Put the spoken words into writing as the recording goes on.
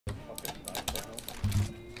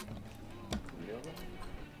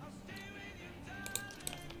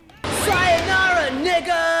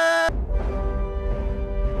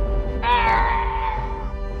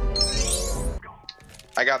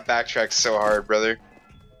I got backtracked so hard, brother.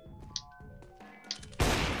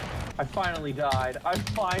 I finally died. I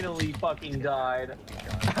finally fucking died.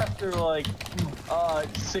 After like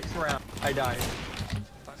 6 rounds, I died.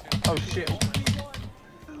 Oh shit.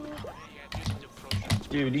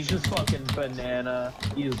 Dude, he's just fucking banana.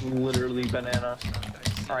 He is literally banana.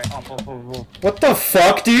 Alright, off. What the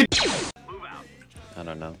fuck, dude? I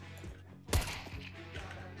don't know.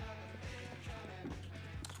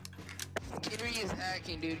 Gary is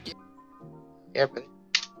hacking, dude. Yeah, but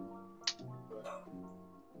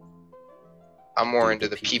I'm more into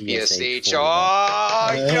the PPSH.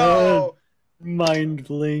 Oh, yo! Mind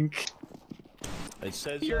link. It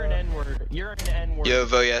says You're an N-word. You're an N-word. Yo,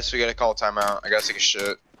 Voyes, we gotta call timeout. I gotta take a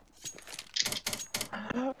shit.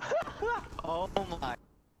 Oh my.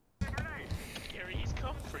 Gary, he's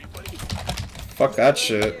come free, buddy. Fuck that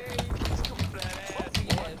shit.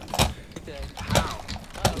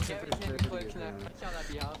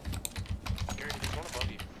 Gary, there's one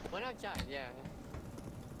above you. One outside, yeah.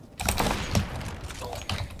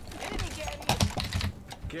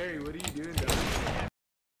 Gary, what are you doing though?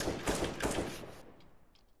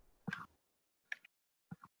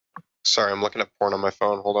 Sorry, I'm looking at porn on my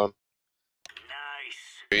phone. Hold on.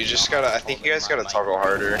 Nice. You just gotta. I think you guys gotta toggle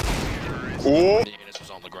harder. Ooh. Dennis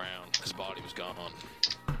was on the ground. His body was gone.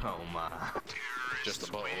 Oh my. Just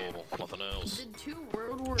a butthole. Nothing else. Did 2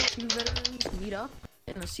 World War II veterans meet up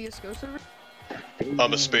in a CSGO server?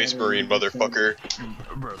 I'm a space marine, motherfucker.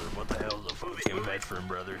 Brother, what the hell's a fucking veteran,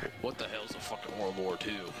 brother? What the hell's a fucking World War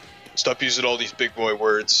II? Stop using all these big boy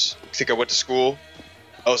words. You think I went to school?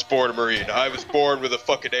 I was born a marine. I was born with a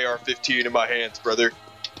fucking AR-15 in my hands, brother.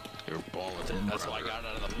 You were born with it. That's why I got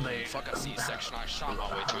out of the fucking C-section. I shot my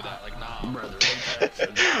way through that. Like, nah, brother.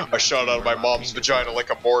 I shot out of my mom's vagina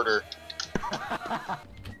like a mortar.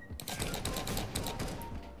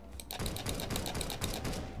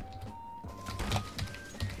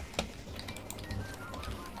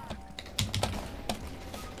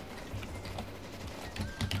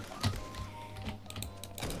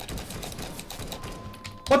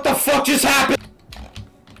 What the fuck just happened?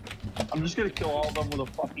 I'm just gonna kill all of them with a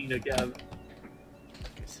fucking again.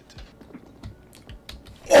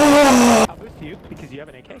 Oh! I'll boost you because you have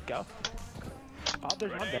an AK. Go. Oh,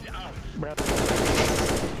 there's one there. Brother.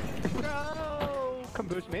 No! Come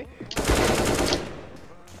boost me.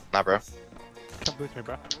 Nah, bro. Come boost me,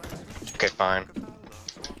 bro. Okay, fine.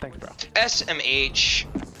 Thanks, bro. SMH.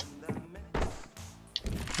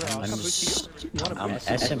 Bro, I'll come boost you. You wanna I'm boost?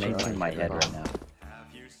 SMHing my head right now.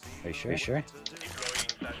 Are you sure? Are you sure?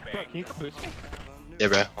 Bro, can you come boost me? Yeah,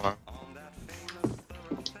 bro. Hold on.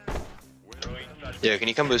 Yeah, can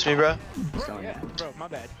you come boost me, bro? Bro, yeah. Bro, my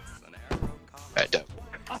bad. Alright, dope.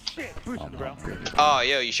 Oh shit, boost me, bro. Oh,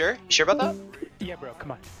 yo, you sure? You sure about that? Yeah, bro,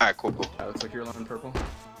 come on. Alright, cool. That looks like you're alone in purple.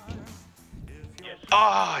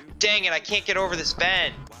 Oh, dang it, I can't get over this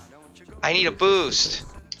bend. I need a boost.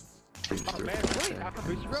 Oh man, wait, I can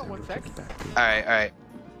boost you, bro. 1 sec. Alright.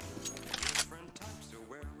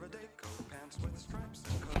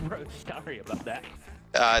 Bro, sorry about that.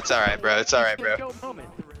 It's alright, bro. It's alright, bro. Go moment.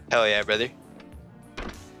 Hell yeah, brother.